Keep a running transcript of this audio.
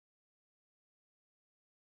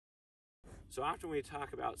So often we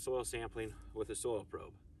talk about soil sampling with a soil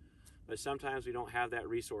probe, but sometimes we don't have that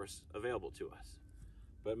resource available to us.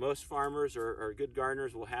 But most farmers or good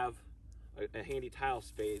gardeners will have a handy tile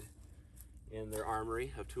spade in their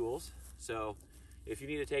armory of tools. So if you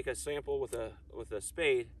need to take a sample with a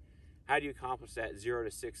spade, how do you accomplish that 0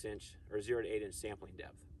 to 6 inch or 0 to 8 inch sampling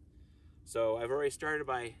depth? So I've already started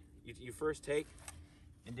by, you first take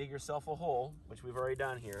and dig yourself a hole, which we've already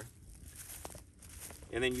done here.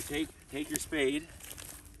 And then you take your spade.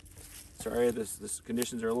 Sorry, this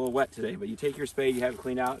conditions are a little wet today, but you take your spade, you have it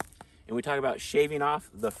cleaned out, and we talk about shaving off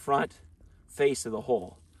the front face of the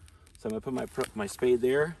hole. So I'm gonna put my spade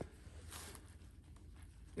there.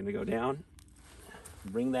 I'm gonna go down,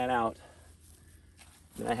 bring that out.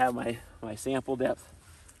 Then I have my sample depth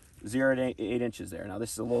 0 to 8 inches there. Now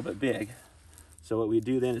this is a little bit big. So what we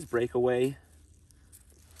do then is break away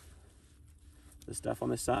the stuff on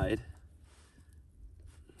the side.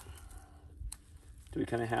 So we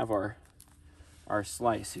kind of have our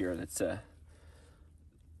slice here that's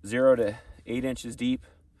 0 to 8 inches deep,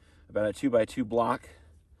 about a 2x2 block.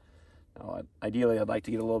 Now, ideally, I'd like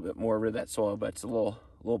to get a little bit more rid of that soil, but it's a little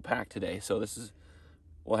packed today. So this is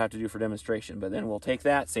we'll have to do for demonstration. But then we'll take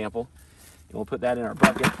that sample and we'll put that in our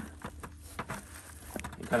bucket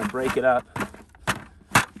and kind of break it up.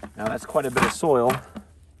 Now that's quite a bit of soil.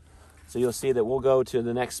 So you'll see that we'll go to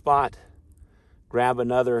the next spot, grab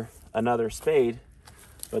another spade.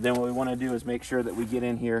 But then what we want to do is make sure that we get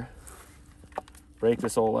in here, break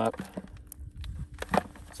this all up,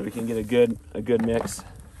 so we can get a good mix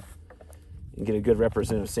and get a good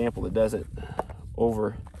representative sample that doesn't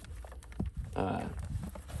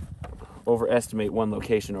overestimate one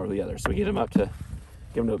location or the other. So we get them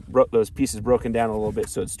those pieces broken down a little bit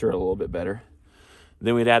so it stir a little bit better.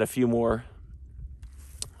 Then we'd add a few more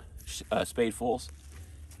spadefuls,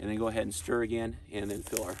 and then go ahead and stir again, and then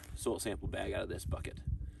fill our soil sample bag out of this bucket.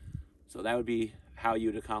 So that would be how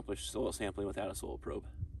you'd accomplish soil sampling without a soil probe.